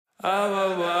You're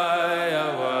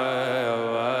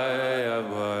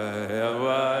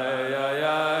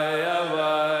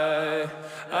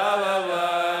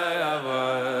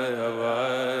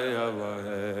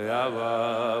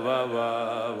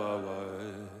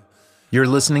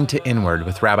listening to Inward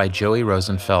with Rabbi Joey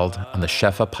Rosenfeld on the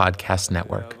Shefa Podcast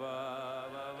Network.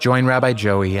 Join Rabbi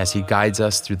Joey as he guides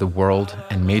us through the world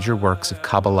and major works of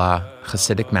Kabbalah,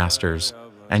 Hasidic masters,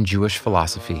 and Jewish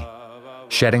philosophy,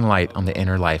 shedding light on the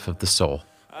inner life of the soul.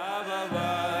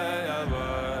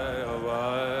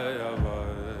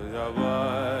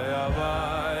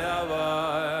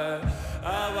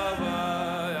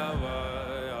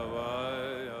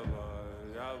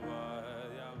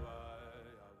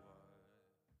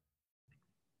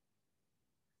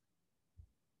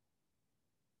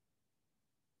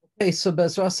 Okay, so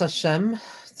Bezras Hashem,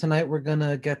 tonight we're going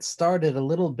to get started a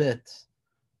little bit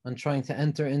on trying to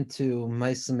enter into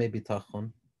Ma'aseh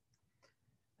Bitachon.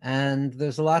 And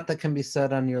there's a lot that can be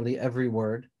said on nearly every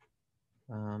word.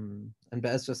 And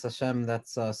Bezras Hashem,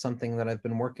 that's something that I've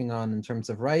been working on in terms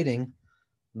of writing,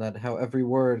 that how every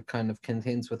word kind of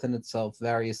contains within itself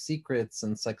various secrets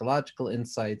and psychological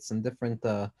insights and different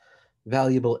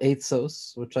valuable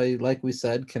eitzos, which like we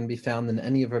said, can be found in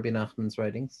any of Rabbi Nachman's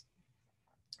writings.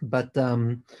 But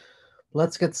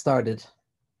let's get started.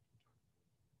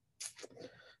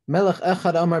 Melech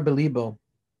echad amar belibo,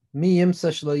 mi yimsa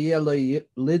shlo yeh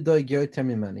lidoy yoter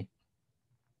mimeni.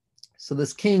 So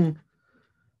this king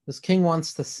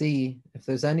wants to see if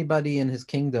there's anybody in his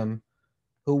kingdom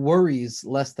who worries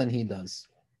less than he does.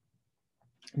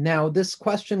 Now, this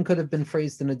question could have been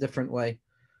phrased in a different way.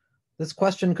 This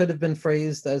question could have been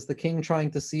phrased as the king trying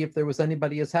to see if there was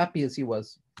anybody as happy as he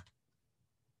was.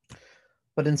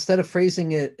 But instead of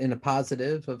phrasing it in a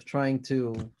positive, of trying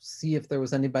to see if there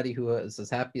was anybody who was as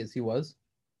happy as he was,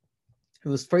 it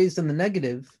was phrased in the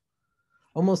negative,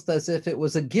 almost as if it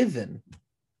was a given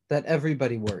that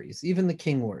everybody worries, even the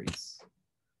king worries.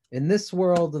 In this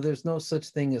world, there's no such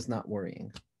thing as not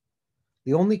worrying.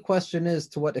 The only question is,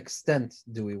 to what extent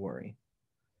do we worry?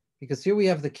 Because here we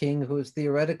have the king, who is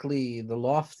theoretically the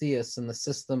loftiest in the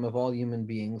system of all human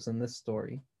beings in this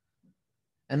story.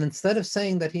 And instead of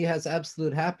saying that he has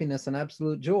absolute happiness and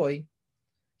absolute joy,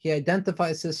 he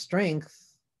identifies his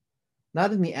strength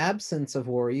not in the absence of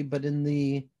worry, but in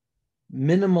the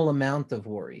minimal amount of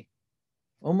worry.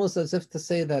 Almost as if to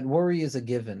say that worry is a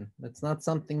given. It's not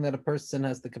something that a person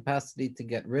has the capacity to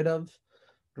get rid of.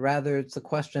 Rather, it's a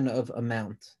question of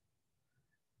amount.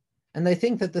 And I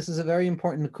think that this is a very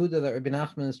important nakuda that Rabbi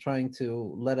Nachman is trying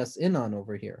to let us in on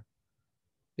over here.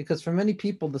 Because for many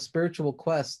people, the spiritual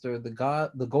quest, or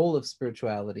the goal of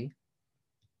spirituality,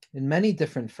 in many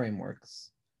different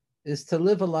frameworks, is to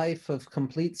live a life of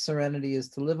complete serenity, is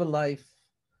to live a life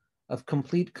of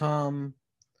complete calm,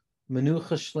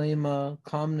 menucha shlema,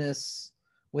 calmness,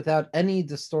 without any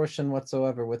distortion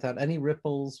whatsoever, without any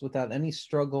ripples, without any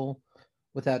struggle,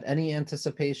 without any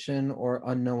anticipation or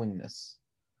unknowingness.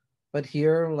 But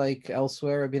here, like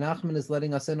elsewhere, Rabbi Nachman is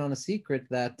letting us in on a secret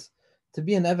that to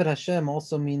be an Eved Hashem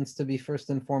also means to be first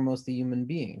and foremost a human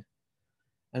being.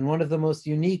 And one of the most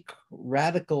unique,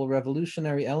 radical,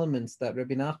 revolutionary elements that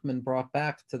Rabbi Nachman brought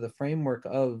back to the framework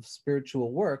of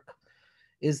spiritual work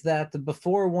is that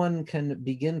before one can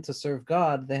begin to serve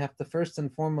God, they have to first and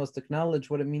foremost acknowledge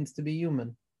what it means to be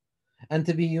human. And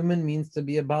to be human means to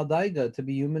be a Baal Daiga. To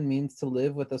be human means to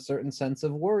live with a certain sense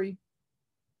of worry.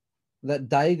 That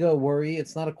Daiga, worry,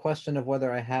 it's not a question of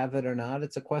whether I have it or not.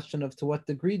 It's a question of to what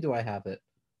degree do I have it.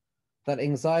 That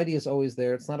anxiety is always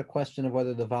there. It's not a question of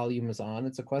whether the volume is on.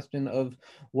 It's a question of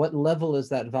what level is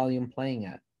that volume playing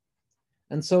at.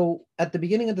 And so at the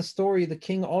beginning of the story, the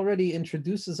king already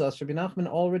introduces us, Rabbi Nachman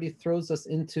already throws us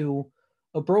into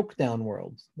a broke down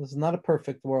world. This is not a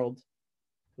perfect world.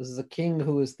 This is a king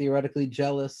who is theoretically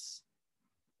jealous,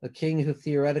 a king who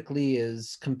theoretically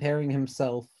is comparing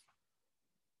himself,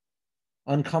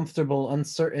 uncomfortable,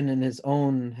 uncertain in his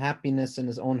own happiness in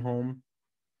his own home,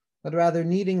 but rather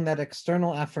needing that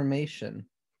external affirmation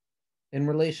in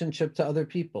relationship to other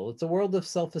people. It's a world of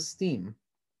self-esteem.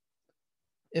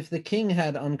 If the king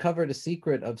had uncovered a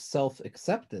secret of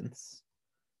self-acceptance,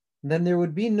 then there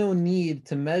would be no need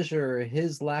to measure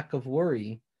his lack of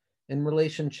worry in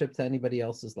relationship to anybody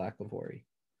else's lack of worry.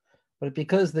 But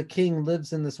because the king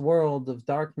lives in this world of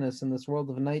darkness, in this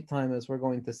world of nighttime, as we're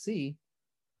going to see,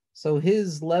 so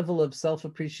his level of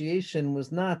self-appreciation was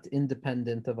not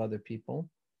independent of other people,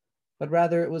 but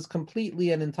rather it was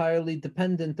completely and entirely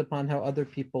dependent upon how other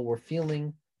people were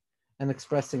feeling and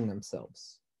expressing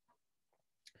themselves.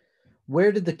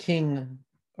 Where did the king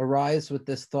arise with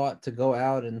this thought to go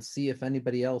out and see if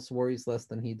anybody else worries less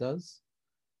than he does?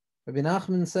 Rabbi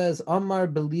Nachman says, Amar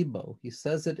belibo, he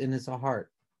says it in his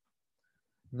heart.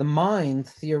 The mind,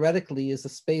 theoretically, is a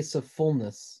space of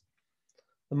fullness.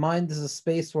 The mind is a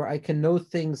space where I can know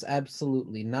things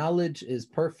absolutely. Knowledge is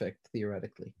perfect,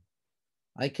 theoretically.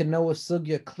 I can know a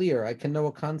sugya clear. I can know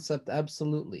a concept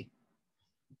absolutely.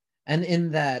 And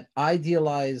in that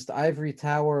idealized ivory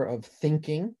tower of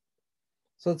thinking,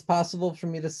 so it's possible for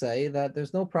me to say that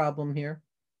there's no problem here.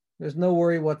 There's no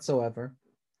worry whatsoever.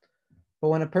 But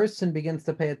when a person begins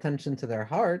to pay attention to their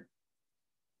heart,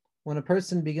 when a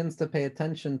person begins to pay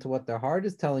attention to what their heart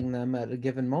is telling them at a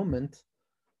given moment,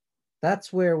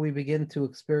 that's where we begin to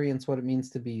experience what it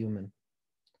means to be human.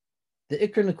 The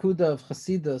Ikr Nakuda of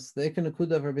Hasidus, the Ikr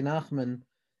Nakuda of Rabbi Nachman,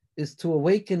 is to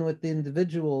awaken with the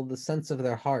individual the sense of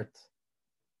their heart.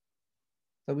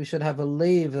 That we should have a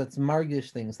lave that's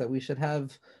margish things, that we should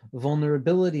have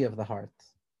vulnerability of the heart.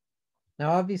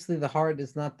 Now, obviously, the heart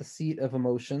is not the seat of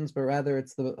emotions, but rather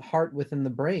it's the heart within the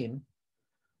brain.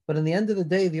 But in the end of the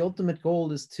day, the ultimate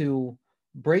goal is to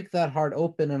break that heart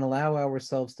open and allow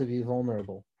ourselves to be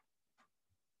vulnerable.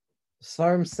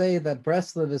 Svarim say that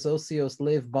Breslov is osios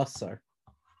lev basar.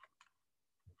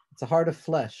 It's a heart of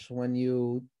flesh when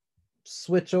you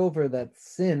switch over that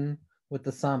sin with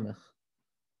the samech.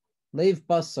 Lev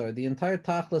basar, the entire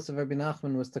tachlis of Rabbi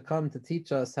Nachman was to come to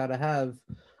teach us how to have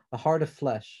a heart of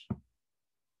flesh,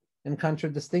 in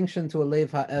contradistinction to a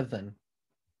lev ha'evan.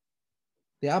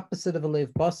 The opposite of a lev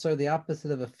basar, the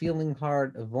opposite of a feeling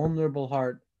heart, a vulnerable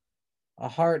heart, a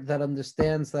heart that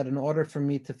understands that in order for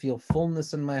me to feel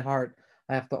fullness in my heart,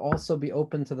 I have to also be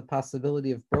open to the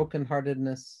possibility of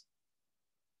brokenheartedness.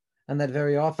 And that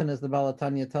very often, as the Baal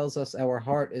HaTanya tells us, our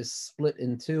heart is split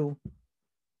in two.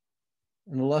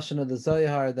 In the Lashon of the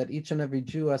Zohar, that each and every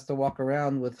Jew has to walk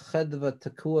around with chedva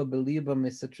takua beliba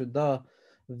mesitrada,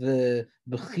 the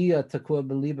bechia takua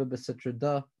beliba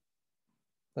besitrada.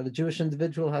 That a Jewish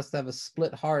individual has to have a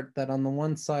split heart that on the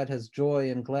one side has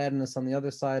joy and gladness, on the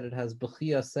other side it has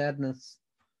bechia, sadness.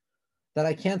 That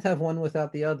I can't have one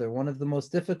without the other. One of the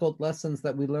most difficult lessons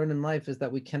that we learn in life is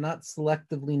that we cannot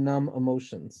selectively numb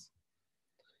emotions.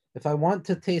 If I want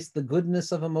to taste the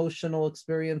goodness of emotional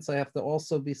experience, I have to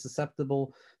also be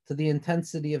susceptible to the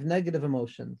intensity of negative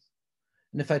emotions.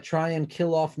 And if I try and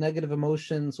kill off negative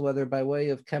emotions, whether by way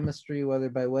of chemistry, whether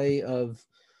by way of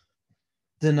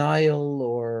denial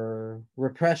or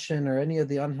repression or any of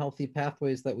the unhealthy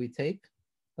pathways that we take,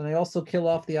 then I also kill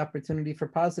off the opportunity for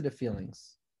positive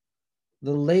feelings.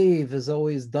 The lave is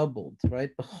always doubled, right?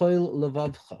 B'chol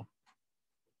levavcha.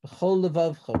 B'chol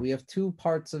levavcha. We have two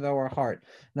parts of our heart.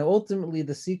 Now, ultimately,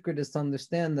 the secret is to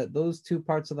understand that those two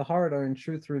parts of the heart are in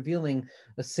truth revealing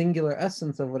a singular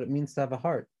essence of what it means to have a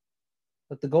heart.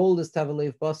 But the goal is to have a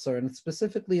leiv basar, and it's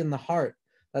specifically in the heart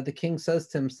that the king says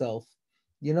to himself,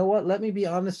 you know what? Let me be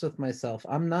honest with myself.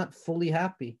 I'm not fully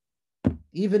happy.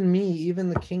 Even me, even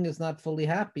the king is not fully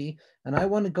happy, and I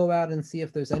want to go out and see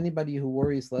if there's anybody who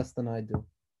worries less than I do.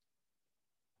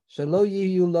 To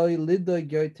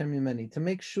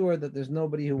make sure that there's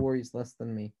nobody who worries less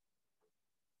than me.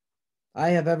 I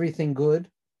have everything good.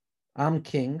 I'm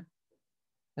king,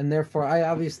 and therefore I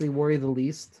obviously worry the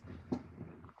least.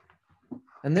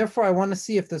 And therefore I want to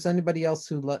see if there's anybody else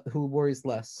who worries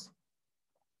less.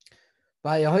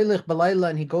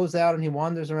 And he goes out and he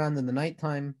wanders around in the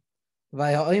nighttime. And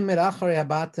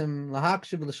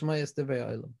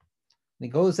he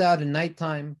goes out in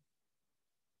nighttime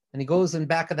and he goes in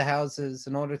back of the houses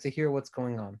in order to hear what's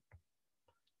going on.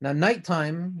 Now,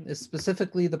 nighttime is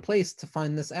specifically the place to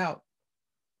find this out.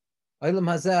 This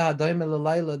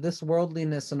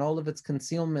worldliness and all of its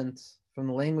concealment from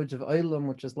the language of Olam,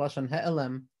 which is Lashon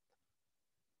He'elem,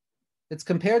 it's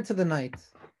compared to the night.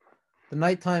 The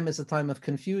nighttime is a time of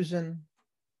confusion.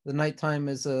 The nighttime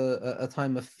is a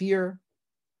time of fear.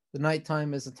 The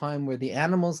nighttime is a time where the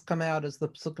animals come out, as the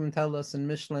Psukim tell us in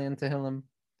Mishlei and Tehillim.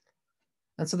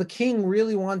 And so the king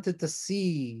really wanted to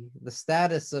see the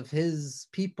status of his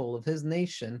people, of his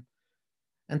nation,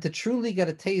 and to truly get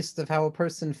a taste of how a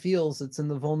person feels. It's in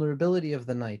the vulnerability of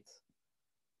the night.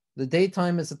 The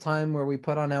daytime is a time where we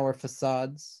put on our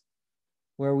facades,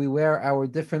 where we wear our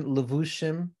different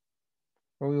levushim,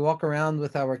 where we walk around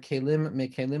with our kelim,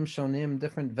 mekelim shonim,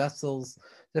 different vessels,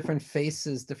 different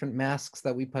faces, different masks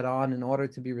that we put on in order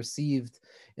to be received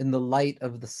in the light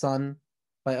of the sun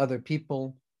by other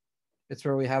people. It's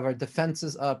where we have our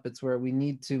defenses up. It's where we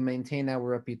need to maintain our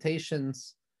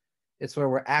reputations. It's where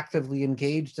we're actively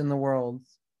engaged in the world,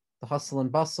 the hustle and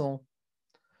bustle.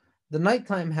 The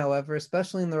nighttime, however,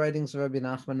 especially in the writings of Rabbi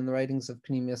Nachman and the writings of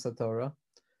Pnimius HaTorah,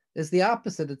 is the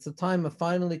opposite. It's a time of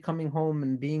finally coming home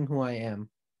and being who I am.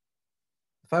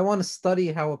 if I want to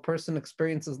study how a person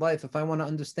experiences life, if I want to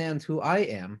understand who I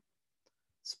am,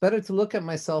 it's better to look at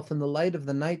myself in the light of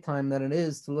the nighttime than it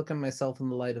is to look at myself in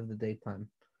the light of the daytime.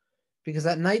 Because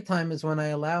at nighttime is when I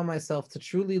allow myself to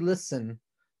truly listen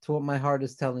to what my heart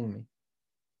is telling me.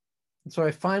 And so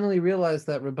I finally realized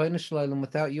that Rabbeinu Shlalem,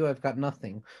 without you, I've got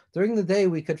nothing. During the day,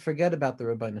 we could forget about the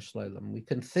Rabbeinu Shlalem. We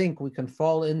can think, we can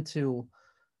fall into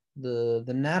the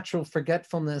natural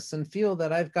forgetfulness and feel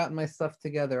that I've got my stuff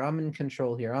together. I'm in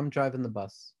control here. I'm driving the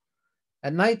bus.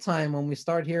 At nighttime, when we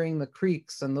start hearing the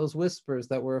creaks and those whispers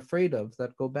that we're afraid of,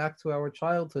 that go back to our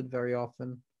childhood very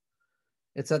often,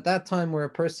 it's at that time where a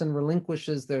person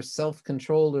relinquishes their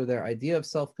self-control or their idea of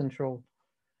self-control,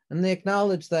 and they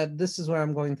acknowledge that this is where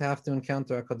I'm going to have to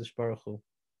encounter HaKadosh Baruch Hu.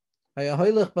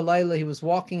 He was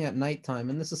walking at nighttime,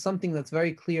 and this is something that's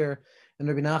very clear in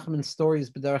Rabbi Nachman's stories,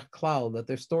 B'derech Klal, that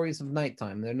they're stories of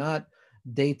nighttime. They're not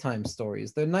daytime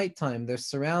stories. They're nighttime. They're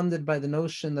surrounded by the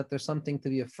notion that there's something to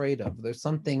be afraid of. There's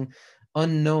something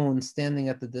unknown standing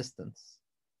at the distance.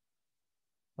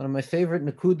 One of my favorite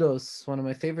nekudos, one of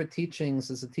my favorite teachings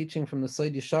is a teaching from the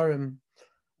Sod Yesharim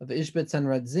of Ishbitz and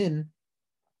Radzin,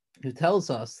 who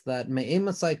tells us that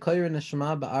Me'emasai Koyer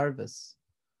Neshama Ba'arvis,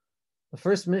 the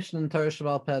first mission in Torah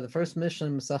Sheba'al Peh, the first mission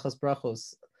in Maseches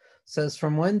Brachos, says,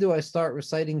 from when do I start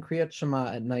reciting Kriyat Shema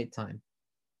at nighttime?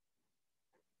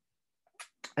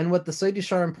 And what the Sod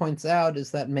Yesharim points out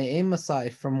is that Me'emasai,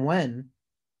 from when,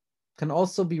 can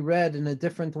also be read in a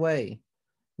different way.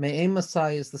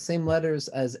 Me'emasai is the same letters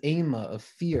as Ema, of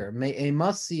fear.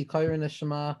 Me'emasi Koyer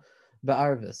Neshama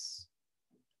Ba'arvis.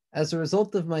 As a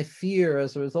result of my fear,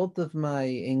 as a result of my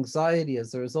anxiety,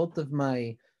 as a result of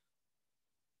my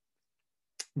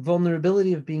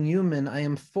vulnerability of being human, I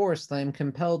am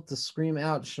compelled to scream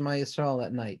out Shema Yisrael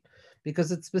at night.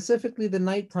 Because it's specifically the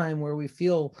nighttime where we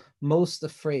feel most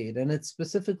afraid. And it's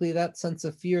specifically that sense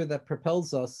of fear that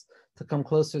propels us to come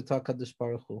closer to HaKadosh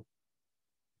Baruch Hu.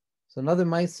 So another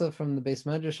Maisa from the Beis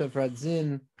Medrash of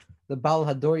Radzin, the Baal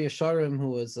Hador Yesharim,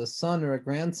 who was a son or a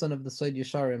grandson of the Sod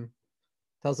Yesharim,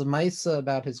 tells a Maisa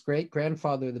about his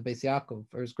great-grandfather, the Beis Yaakov,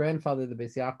 or his grandfather, the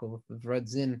Beis Yaakov of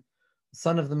Radzin,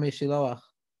 son of the Meshiloach.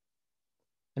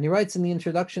 And he writes in the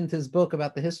introduction to his book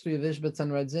about the history of Ishbitz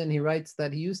and Radzin, he writes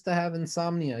that he used to have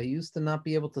insomnia. He used to not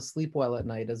be able to sleep well at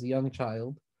night as a young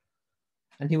child.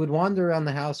 And he would wander around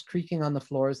the house, creaking on the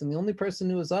floors. And the only person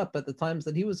who was up at the times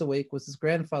that he was awake was his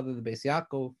grandfather, the Beis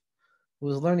Yaakov, who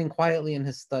was learning quietly in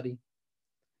his study.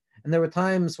 And there were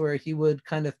times where he would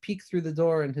kind of peek through the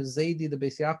door and his Zaidi, the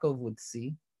Beis Yaakov, would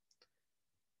see.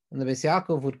 And the Beis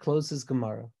Yaakov would close his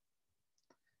Gemara.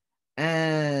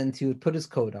 And he would put his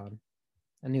coat on.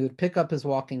 And he would pick up his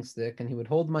walking stick and he would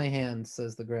hold my hand,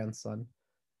 says the grandson.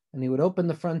 And he would open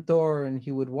the front door and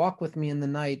he would walk with me in the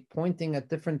night, pointing at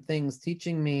different things,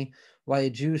 teaching me why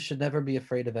a Jew should never be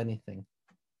afraid of anything.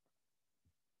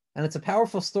 And it's a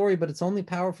powerful story, but it's only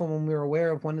powerful when we're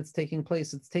aware of when it's taking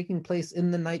place. It's taking place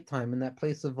in the nighttime, in that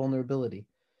place of vulnerability.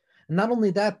 And not only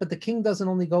that, but the king doesn't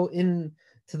only go in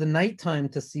to the nighttime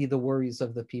to see the worries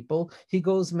of the people. He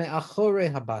goes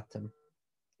me'achore habatim.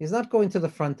 He's not going to the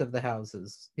front of the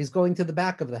houses. He's going to the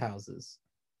back of the houses.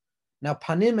 Now,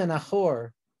 panim and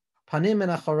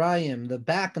achorayim, the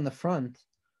back and the front,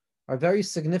 are very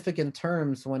significant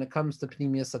terms when it comes to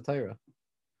Pnimiyas HaTorah.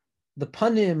 The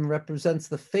panim represents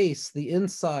the face, the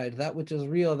inside, that which is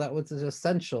real, that which is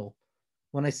essential.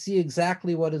 When I see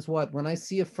exactly what is what, when I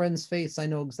see a friend's face, I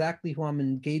know exactly who I'm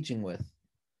engaging with.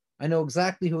 I know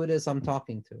exactly who it is I'm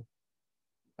talking to.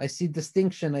 I see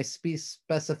distinction, I see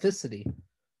specificity.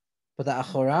 But the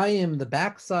achorayim, the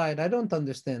backside, I don't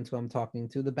understand who I'm talking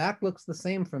to. The back looks the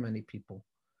same for many people.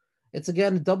 It's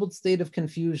again a doubled state of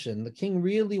confusion. The king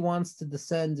really wants to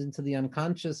descend into the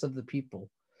unconscious of the people.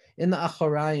 In the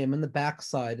achorayim, in the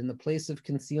backside, in the place of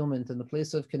concealment, in the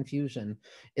place of confusion,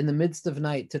 in the midst of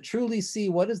night, to truly see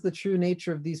what is the true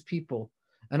nature of these people.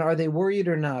 And are they worried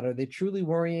or not? Are they truly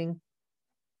worrying?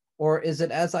 Or is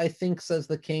it, as I think, says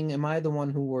the king, am I the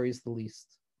one who worries the least?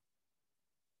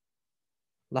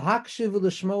 Lahakshiv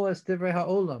u'lishmoa es divrei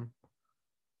ha'olam.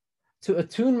 To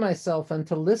attune myself and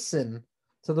to listen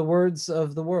to the words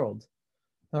of the world.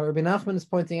 Now, Rabbi Nachman is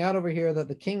pointing out over here that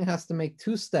the king has to make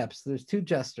two steps. There's two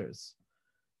gestures.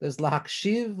 There's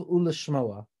lahakshiv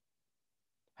u'lishmoa.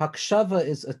 Hakshava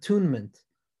is attunement.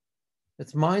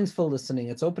 It's mindful listening.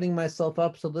 It's opening myself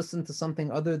up to listen to something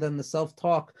other than the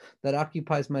self-talk that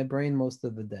occupies my brain most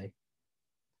of the day.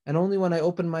 And only when I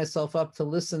open myself up to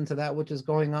listen to that which is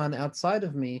going on outside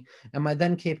of me, am I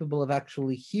then capable of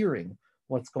actually hearing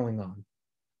what's going on.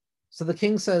 So the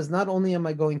king says, not only am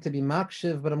I going to be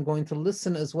makshiv, but I'm going to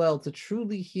listen as well, to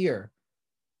truly hear,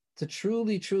 to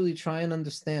truly try and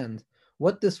understand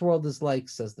what this world is like,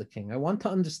 says the king. I want to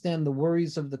understand the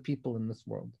worries of the people in this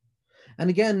world.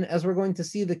 And again, as we're going to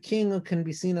see, the king can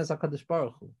be seen as HaKadosh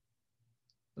Baruch Hu.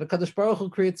 The HaKadosh Baruch Hu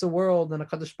creates a world, and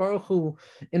HaKadosh Baruch Hu,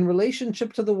 in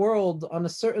relationship to the world, on a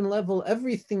certain level,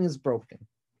 everything is broken.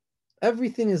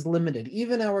 Everything is limited,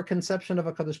 even our conception of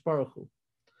HaKadosh Baruch Hu.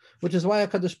 Which is why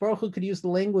HaKadosh Baruch Hu could use the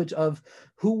language of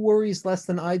who worries less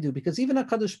than I do, because even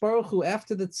HaKadosh Baruch Hu,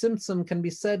 after the tzimtzum, can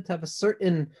be said to have a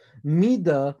certain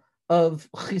midah of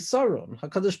chisaron.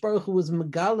 HaKadosh Baruch Hu was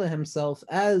megala himself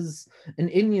as an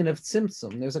inyan of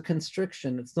tzimtzum. There's a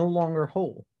constriction, it's no longer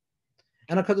whole.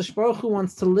 And HaKadosh Baruch Hu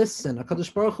wants to listen,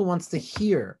 HaKadosh Baruch Hu wants to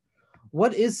hear.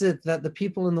 What is it that the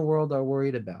people in the world are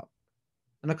worried about?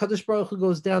 And HaKadosh Baruch Hu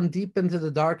goes down deep into the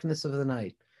darkness of the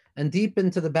night, and deep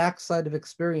into the backside of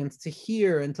experience to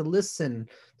hear and to listen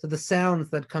to the sounds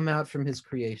that come out from his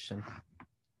creation.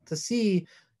 To see,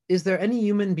 is there any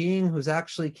human being who's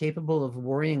actually capable of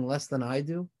worrying less than I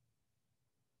do?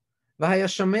 And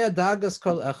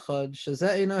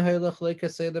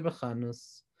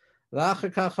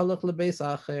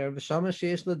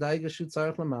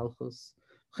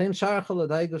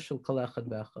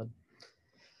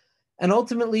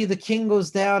ultimately, the king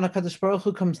goes down, HaKadosh Baruch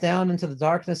Hu comes down into the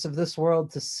darkness of this world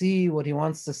to see what he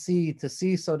wants to see,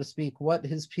 so to speak, what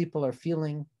his people are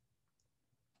feeling.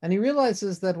 And he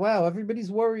realizes that, wow, everybody's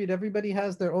worried, everybody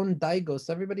has their own daigos,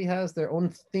 everybody has their own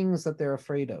things that they're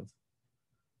afraid of.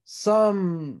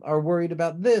 Some are worried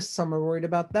about this, some are worried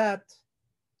about that.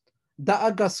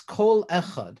 Da'agas kol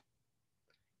echad.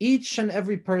 Each and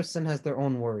every person has their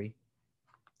own worry.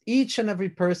 Each and every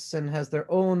person has their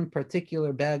own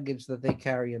particular baggage that they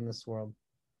carry in this world.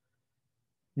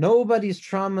 Nobody's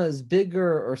trauma is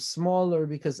bigger or smaller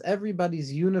because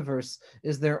everybody's universe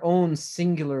is their own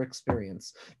singular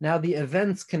experience. Now, the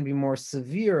events can be more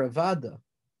severe, avada.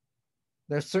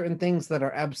 There are certain things that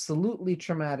are absolutely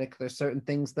traumatic. There are certain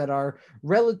things that are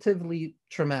relatively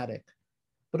traumatic.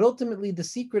 But ultimately, the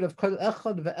secret of kol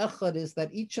echad ve'echad is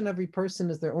that each and every person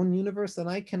is their own universe, and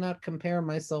I cannot compare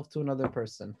myself to another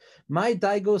person. My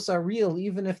daigos are real,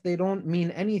 even if they don't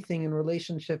mean anything in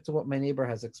relationship to what my neighbor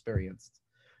has experienced.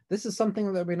 This is something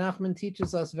that Rabbi Nachman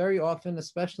teaches us very often,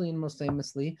 especially and most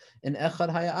famously in Echad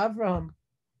Haya Avraham,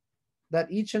 that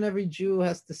each and every Jew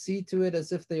has to see to it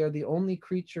as if they are the only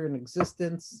creature in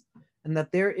existence, and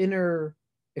that their inner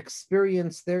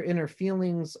experience, their inner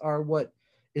feelings are what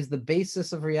is the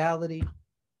basis of reality.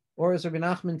 Or as Rabbi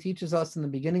Nachman teaches us in the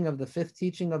beginning of the 5th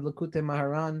teaching of Likutei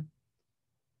Maharan,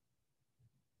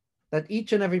 that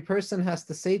each and every person has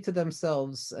to say to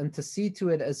themselves and to see to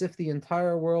it as if the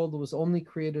entire world was only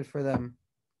created for them.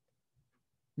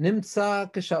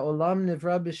 Nimtza k'sha'olam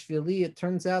nivra b'shvili. It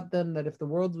turns out then that if the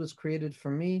world was created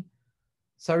for me,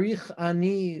 sarich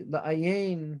ani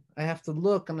la'ayin, I have to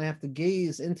look and I have to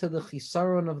gaze into the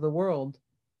chisaron of the world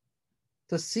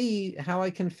to see how I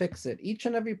can fix it. Each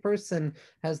and every person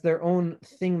has their own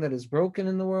thing that is broken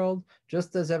in the world,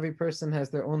 just as every person has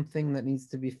their own thing that needs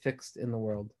to be fixed in the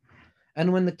world.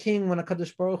 And when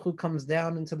HaKadosh Baruch Hu comes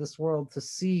down into this world to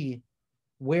see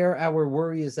where our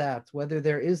worry is at, whether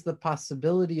there is the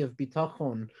possibility of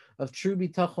bitachon, of true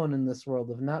bitachon in this world,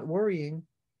 of not worrying,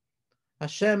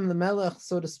 Hashem, the Melech,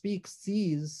 so to speak,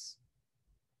 sees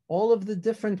all of the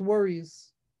different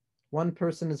worries. One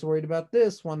person is worried about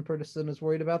this, one person is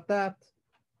worried about that.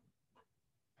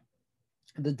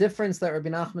 The difference that Rabbi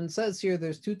Nachman says here,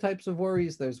 there's 2 types of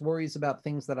worries. There's worries about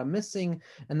things that I'm missing,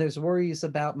 and there's worries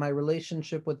about my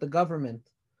relationship with the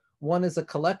government. One is a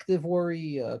collective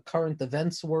worry, a current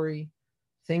events worry,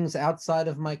 things outside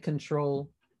of my control,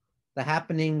 the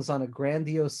happenings on a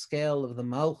grandiose scale of the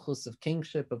malchus, of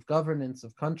kingship, of governance,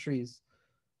 of countries,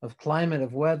 of climate,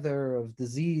 of weather, of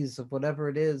disease, of whatever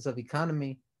it is, of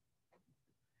economy.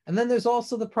 And then there's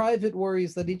also the private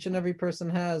worries that each and every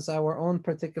person has, our own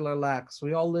particular lacks.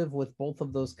 We all live with both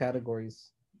of those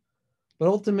categories. But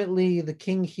ultimately, the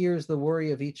king hears the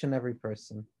worry of each and every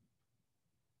person.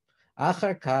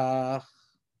 Achar kach,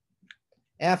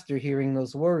 after hearing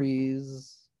those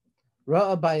worries,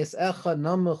 ra'a bayis echad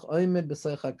namuch oimed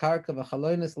b'seicha karka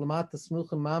v'chalonis l'mata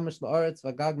smuchim mamish la'aretz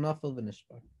v'gag nafel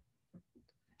v'nishbar.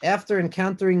 After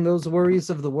encountering those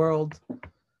worries of the world,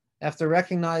 after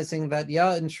recognizing that,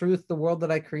 yeah, in truth, the world that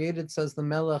I created, says the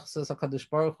Melech, says HaKadosh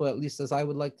Baruch Hu, at least as I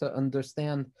would like to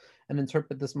understand and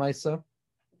interpret this Maisa.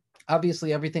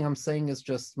 Obviously, everything I'm saying is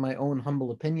just my own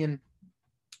humble opinion.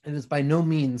 It is by no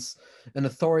means an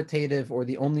authoritative or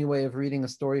the only way of reading a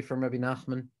story from Rabbi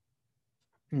Nachman.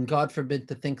 And God forbid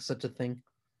to think such a thing.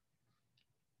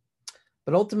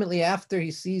 But ultimately, after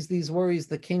he sees these worries,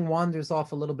 the king wanders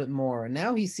off a little bit more. And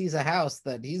now he sees a house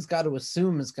that he's got to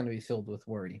assume is going to be filled with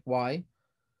worry. Why?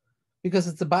 because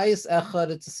it's a bias echad,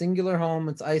 it's a singular home,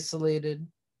 it's isolated,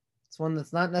 it's one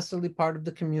that's not necessarily part of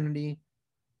the community,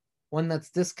 one that's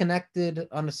disconnected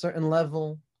on a certain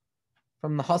level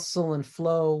from the hustle and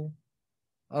flow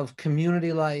of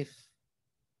community life,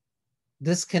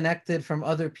 disconnected from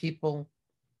other people,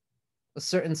 a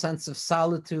certain sense of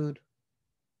solitude.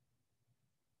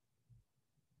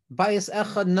 Bias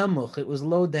echad namuch, it was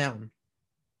low down.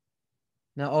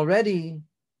 Now already,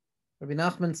 Rabbi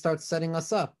Nachman starts setting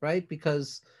us up, right?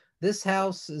 Because this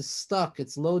house is stuck,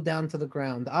 it's low down to the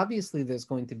ground. Obviously, there's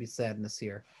going to be sadness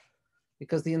here,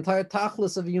 because the entire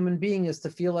tachlis of a human being is to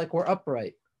feel like we're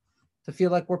upright, to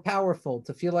feel like we're powerful,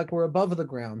 to feel like we're above the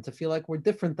ground, to feel like we're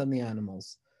different than the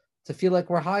animals, to feel like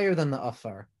we're higher than the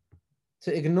afar,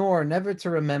 to ignore, never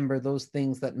to remember those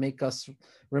things that make us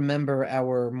remember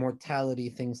our mortality,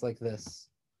 things like this.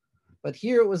 But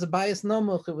here it was a bias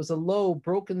nomuch, it was a low,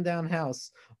 broken down house,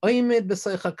 oimid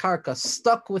b'seicha karka,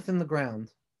 stuck within the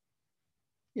ground.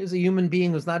 Here's a human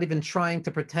being who's not even trying to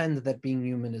pretend that being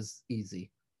human is easy.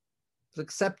 He's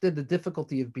accepted the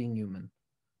difficulty of being human.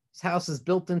 His house is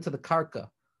built into the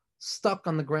karka, stuck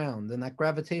on the ground, and that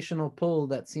gravitational pull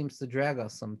that seems to drag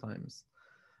us sometimes.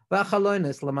 And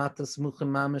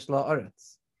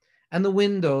the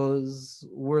windows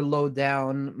were low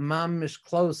down, mamish,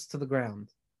 close to the ground.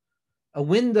 A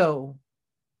window,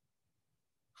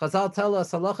 Chazal tell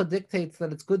us, halacha dictates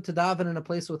that it's good to daven in a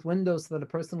place with windows so that a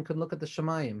person can look at the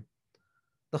Shemayim.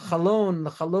 The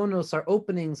chalonos are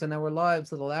openings in our lives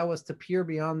that allow us to peer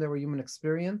beyond our human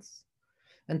experience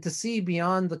and to see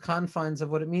beyond the confines of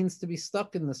what it means to be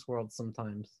stuck in this world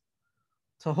sometimes,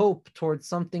 to hope towards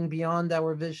something beyond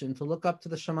our vision, to look up to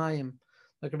the Shemayim,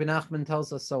 like Rabbi Nachman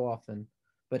tells us so often.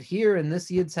 But here in this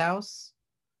Yid's house,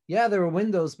 yeah, there were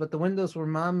windows, but the windows were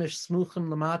mamish smuchim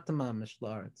lamata mamish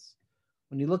la'aretz.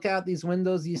 When you look out these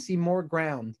windows, you see more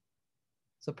ground.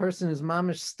 It's a person who's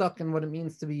mamish stuck in what it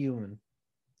means to be human,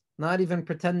 not even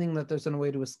pretending that there's a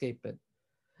way to escape it.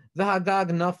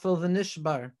 V'hagag nafel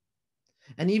v'nishbar.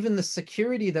 And even the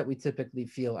security that we typically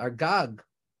feel, our gag,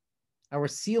 our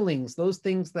ceilings, those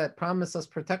things that promise us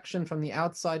protection from the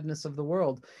outsideness of the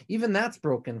world, even that's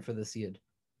broken for this Yid.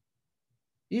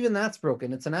 Even that's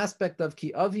broken. It's an aspect of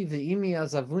ki avi ve'imi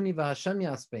azavuni v'Hashem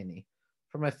yaspeni.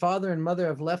 For my father and mother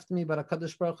have left me, but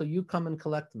HaKadosh Baruch Hu, you come and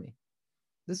collect me.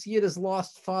 This Yid has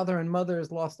lost father and mother,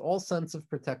 has lost all sense of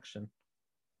protection.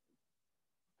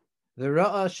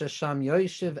 V'ra'a shesham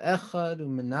yoishiv echad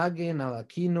u'menagin al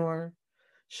hakinor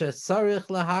shetzarich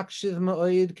lahakshiv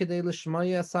ma'od kedei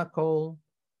l'shmoya sakol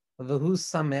v'hu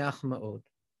sameach ma'od.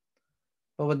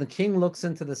 But when the king looks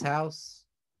into this house,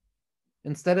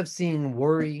 instead of seeing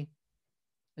worry,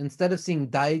 instead of seeing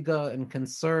daiga and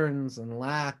concerns and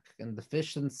lack and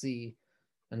deficiency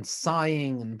and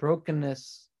sighing and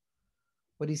brokenness,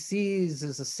 what he sees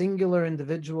is a singular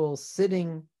individual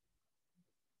sitting,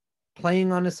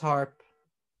 playing on his harp.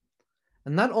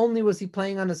 And not only was he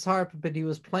playing on his harp, but he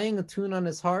was playing a tune on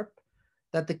his harp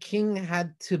that the king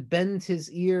had to bend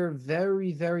his ear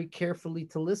very, very carefully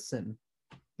to listen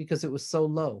because it was so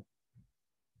low.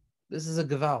 This is a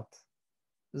gewalt.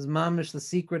 This is mamish, the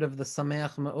secret of the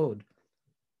Sameach Ma'od.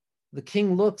 The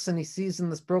king looks and he sees in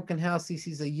this broken house, he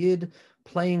sees a Yid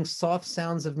playing soft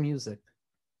sounds of music.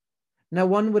 Now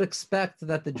one would expect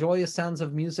that the joyous sounds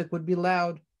of music would be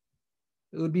loud.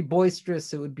 It would be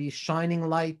boisterous. It would be shining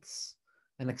lights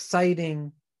and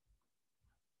exciting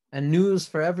and news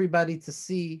for everybody to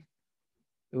see.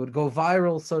 It would go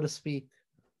viral, so to speak.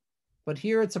 But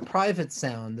here it's a private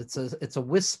sound. It's a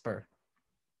whisper.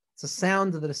 It's a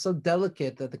sound that is so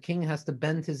delicate that the king has to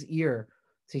bend his ear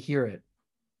to hear it.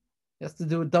 He has to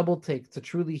do a double take to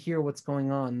truly hear what's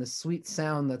going on, this sweet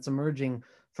sound that's emerging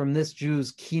from this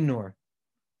Jew's kinor,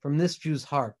 from this Jew's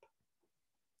harp.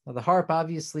 Now, the harp,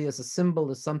 obviously, as a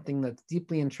symbol, is something that's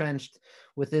deeply entrenched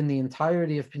within the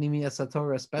entirety of Pnimiyas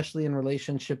HaTorah, especially in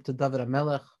relationship to David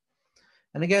HaMelech.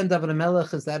 And again, David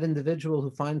HaMelech is that individual who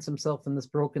finds himself in this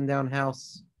broken down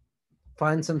house,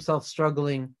 finds himself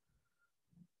struggling.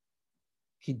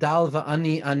 Hidal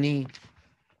va'ani ani.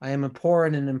 I am a poor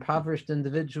and an impoverished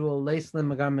individual.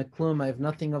 Leislim agar meklum. I have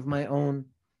nothing of my own.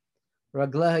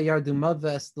 Ragleha yardu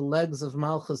maves. The legs of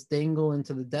Malchus dangle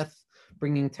into the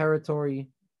death-bringing territory.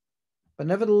 But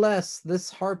nevertheless,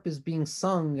 this harp is being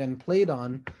sung and played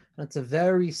on, and it's a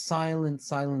very silent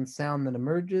sound that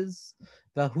emerges.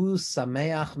 Vahu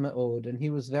sameach me'od. And he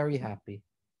was very happy.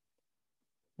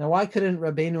 Now, why couldn't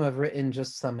Rabbeinu have written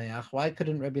just sameach? Why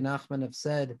couldn't Rabbi Nachman have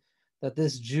said that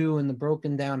this Jew in the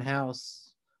broken down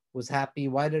house was happy?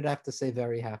 Why did it have to say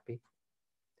very happy?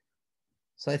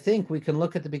 So I think we can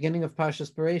look at the beginning of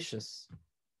Parshas Bereishis.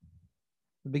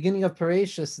 The beginning of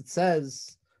Bereishis, it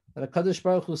says, That HaKadosh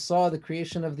Baruch Hu saw the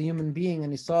creation of the human being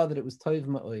and he saw that it was Toiv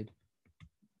Ma'od.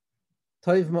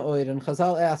 Toiv Ma'od. And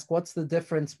Chazal ask, what's the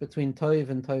difference between Toiv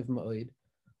and Toiv Ma'od?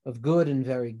 Of good and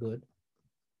very good.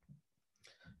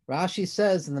 Rashi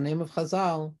says in the name of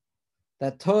Chazal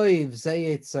that Toiv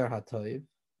Ze Yetzer HaToiv,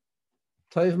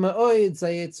 Toiv Ma'od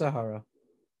Ze Yetzer Hara.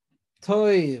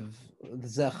 Toiv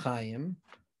Ze Chaim,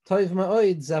 Toiv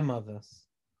Ma'od Ze Mavas.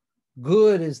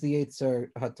 Good is the Yetzer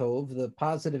HaTov, the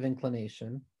positive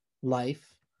inclination,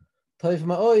 life. Toiv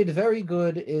Ma'od, very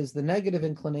good, is the negative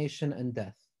inclination and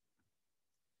death.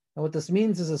 And what this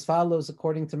means is as follows,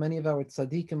 according to many of our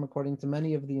tzaddikim, according to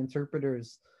many of the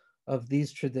interpreters of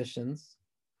these traditions,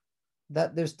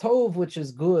 that there's Tov, which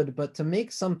is good, but to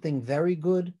make something very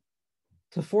good,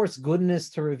 to force goodness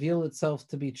to reveal itself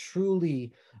to be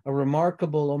truly a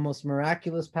remarkable, almost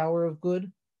miraculous power of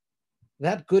good,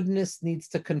 that goodness needs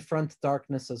to confront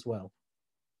darkness as well.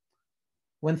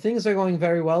 When things are going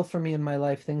very well for me in my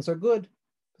life, things are good.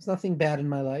 There's nothing bad in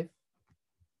my life.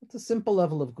 It's a simple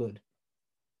level of good.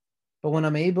 But when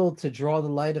I'm able to draw the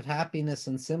light of happiness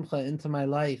and simcha into my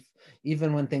life,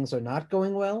 even when things are not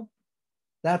going well,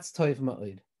 that's Toiv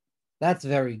Ma'od. That's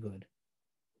very good.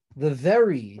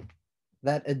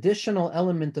 That additional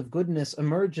element of goodness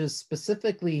emerges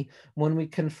specifically when we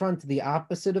confront the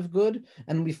opposite of good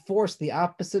and we force the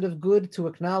opposite of good to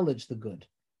acknowledge the good.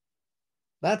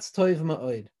 That's Toiv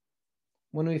Ma'od.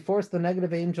 When we force the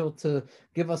negative angel to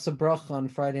give us a bracha on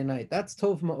Friday night, that's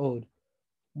Tov Ma'od.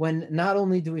 When not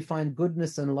only do we find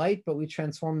goodness and light, but we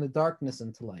transform the darkness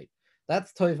into light.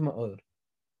 That's Toiv Ma'od.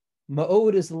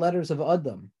 Ma'od is the letters of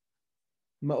Adam.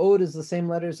 Ma'od is the same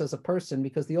letters as a person,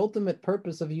 because the ultimate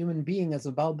purpose of a human being as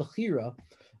a Baal Bechira,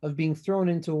 of being thrown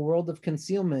into a world of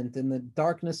concealment in the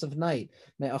darkness of night,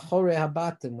 me'achore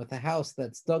habatim, with a house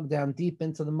that's dug down deep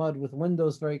into the mud, with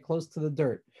windows very close to the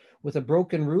dirt, with a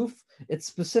broken roof, it's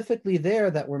specifically there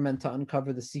that we're meant to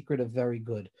uncover the secret of very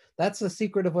good. That's the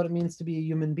secret of what it means to be a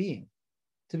human being.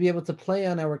 To be able to play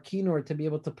on our kinnor, to be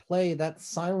able to play that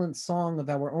silent song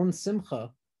of our own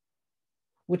simcha,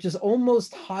 which is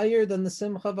almost higher than the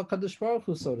simcha of HaKadosh Baruch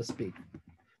Hu, so to speak.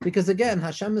 Because again,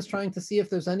 Hashem is trying to see if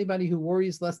there's anybody who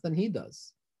worries less than he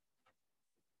does.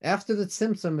 After the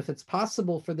tzimtzum, if it's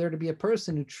possible for there to be a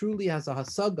person who truly has a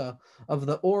hasaga of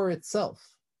the or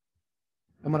itself.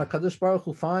 And when HaKadosh Baruch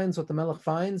Hu finds, what the Melech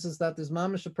finds, is that there's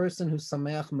mamish a person who's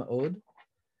sameach ma'od,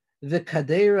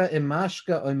 v'kadeira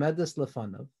imashka omedes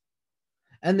lefanav,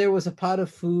 and there was a pot of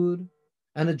food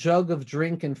and a jug of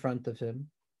drink in front of him.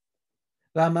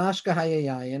 V'hamashka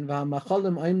hayayin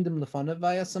v'hamacholim oimdim lefanav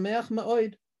v'hayasameach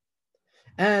ma'od.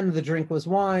 And the drink was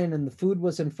wine, and the food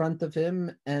was in front of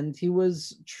him, and he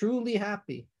was truly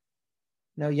happy.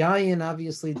 Now, yayin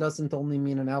obviously doesn't only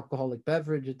mean an alcoholic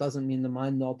beverage. It doesn't mean the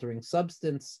mind-altering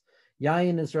substance.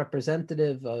 Yayin is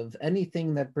representative of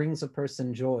anything that brings a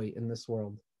person joy in this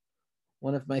world.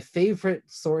 One of my favorite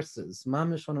sources,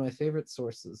 mamish, one of my favorite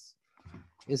sources,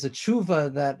 is a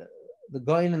tshuva that the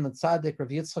Goyin and the Tzaddik, Rav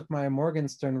Yitzchak Meyer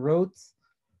Morgenstern, wrote.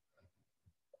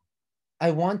 I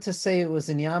want to say it was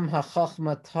in Yam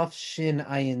HaChachma Tafshin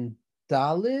Ayin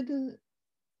Dalid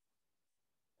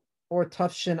or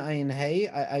Tafshin Ayin Hey.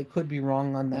 I could be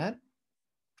wrong on that.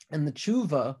 And the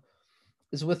tshuva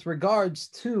is with regards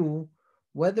to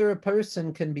whether a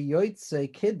person can be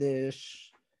Yoitze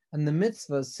Kiddush and the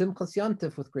mitzvah Simchas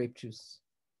Yantif with grape juice.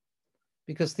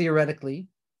 Because theoretically,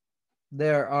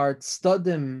 there are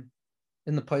tztadim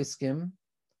in the Poskim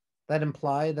that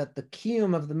imply that the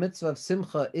kiyum of the mitzvah of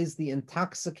simcha is the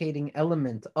intoxicating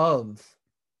element of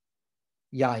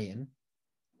yayin.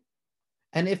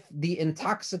 And if the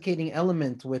intoxicating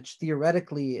element, which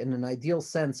theoretically, in an ideal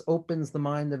sense, opens the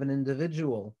mind of an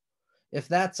individual, if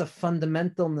that's a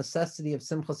fundamental necessity of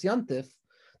simchas yantif,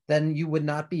 then you would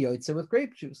not be yotze with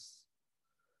grape juice.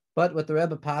 But what the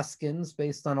Rebbe paskins,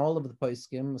 based on all of the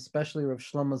poskim, especially Rav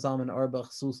Shlomo Zalman Auerbach,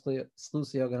 Slusi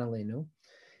Yogan Aleinu,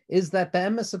 is that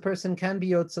be'emes a person can be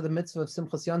yotze the mitzvah of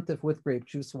simchas yantif with grape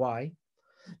juice. Why?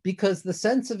 Because the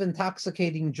sense of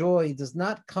intoxicating joy does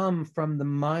not come from the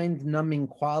mind-numbing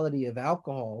quality of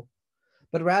alcohol,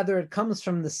 but rather it comes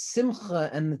from the simcha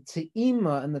and the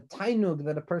te'ima and the tainug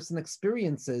that a person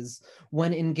experiences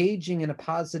when engaging in a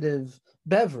positive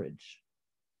beverage.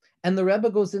 And the Rebbe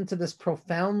goes into this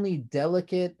profoundly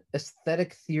delicate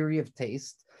aesthetic theory of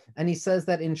taste, and he says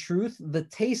that in truth, the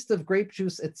taste of grape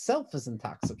juice itself is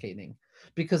intoxicating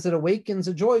because it awakens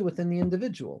a joy within the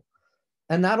individual.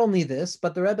 And not only this,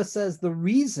 but the Rebbe says the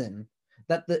reason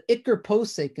that the Iker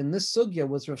Posek in this sugya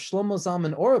was Rav Shlomo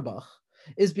Zalman Auerbach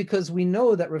is because we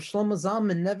know that Rav Shlomo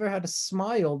Zalman never had a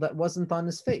smile that wasn't on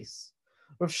his face.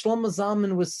 Rav Shlomo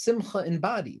Zalman was simcha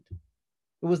embodied.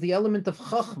 It was the element of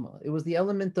Chachma. It was the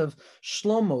element of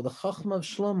Shlomo, the Chachma of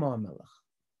Shlomo HaMelech.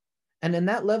 And in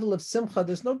that level of Simcha,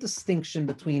 there's no distinction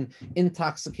between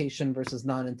intoxication versus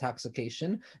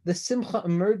non-intoxication. The Simcha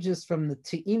emerges from the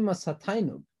Te'imas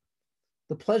HaTainug.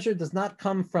 The pleasure does not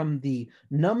come from the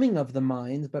numbing of the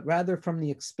mind, but rather from the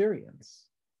experience.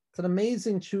 It's an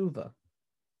amazing tshuva,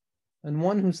 and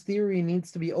one whose theory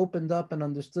needs to be opened up and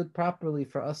understood properly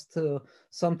for us to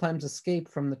sometimes escape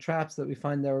from the traps that we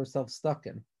find ourselves stuck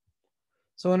in.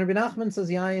 So when Rabbi Nachman says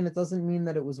yayin, it doesn't mean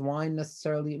that it was wine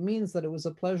necessarily. It means that it was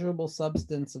a pleasurable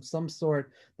substance of some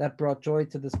sort that brought joy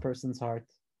to this person's heart.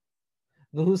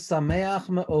 V'hu sameach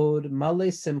me'od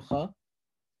malei simcha.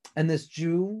 And this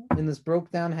Jew in this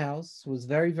broke down house was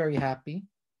very, very happy.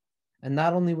 And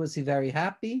not only was he very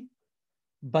happy,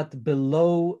 but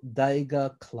below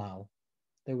daiga klal.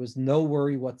 There was no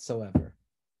worry whatsoever.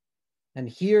 And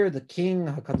here the king,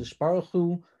 HaKadosh Baruch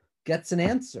Hu, gets an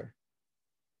answer.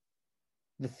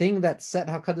 The thing that set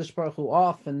HaKadosh Baruch Hu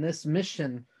off in this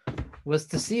mission was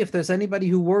to see if there's anybody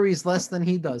who worries less than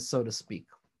he does, so to speak.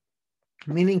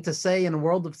 Meaning to say, in a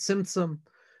world of tzimtzum,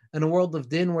 in a world of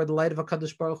din where the light of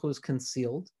HaKadosh Baruch Hu is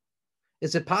concealed,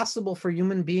 is it possible for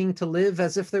human being to live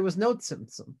as if there was no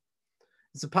tzimtzum?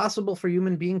 Is it possible for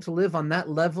human being to live on that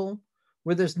level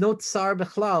where there's no tsar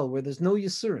bechlal, where there's no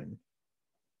yisurin?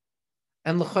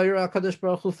 And l'chayra HaKadosh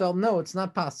Baruch Hu felt, no, it's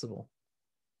not possible.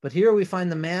 But here we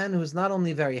find the man who's not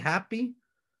only very happy,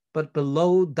 but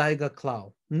below daiga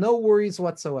klal. No worries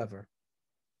whatsoever.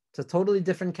 It's a totally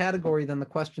different category than the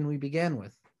question we began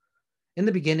with. In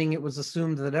the beginning, it was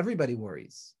assumed that everybody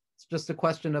worries. It's just a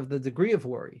question of the degree of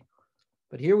worry.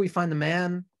 But here we find a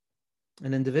man,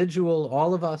 an individual,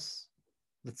 all of us,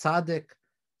 the tzaddik,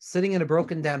 sitting in a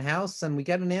broken down house, and we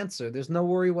get an answer. There's no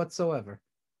worry whatsoever.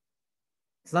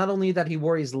 It's not only that he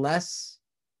worries less,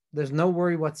 there's no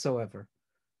worry whatsoever.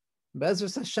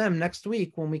 Be'ezras Hashem, next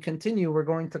week, when we continue, we're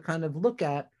going to kind of look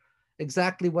at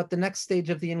exactly what the next stage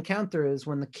of the encounter is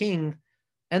when the king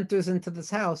enters into this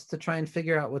house to try and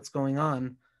figure out what's going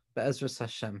on. Be'ezras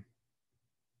Hashem.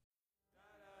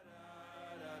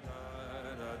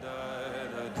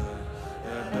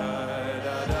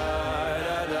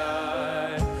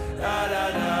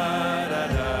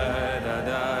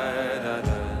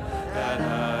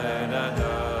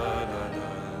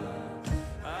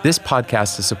 This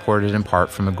podcast is supported in part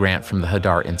from a grant from the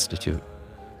Hadar Institute.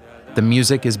 The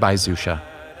music is by Zusha.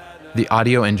 The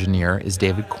audio engineer is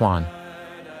David Kwan.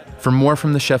 For more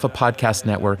from the Shefa Podcast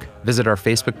Network, visit our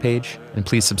Facebook page and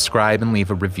please subscribe and leave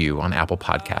a review on Apple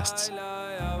Podcasts.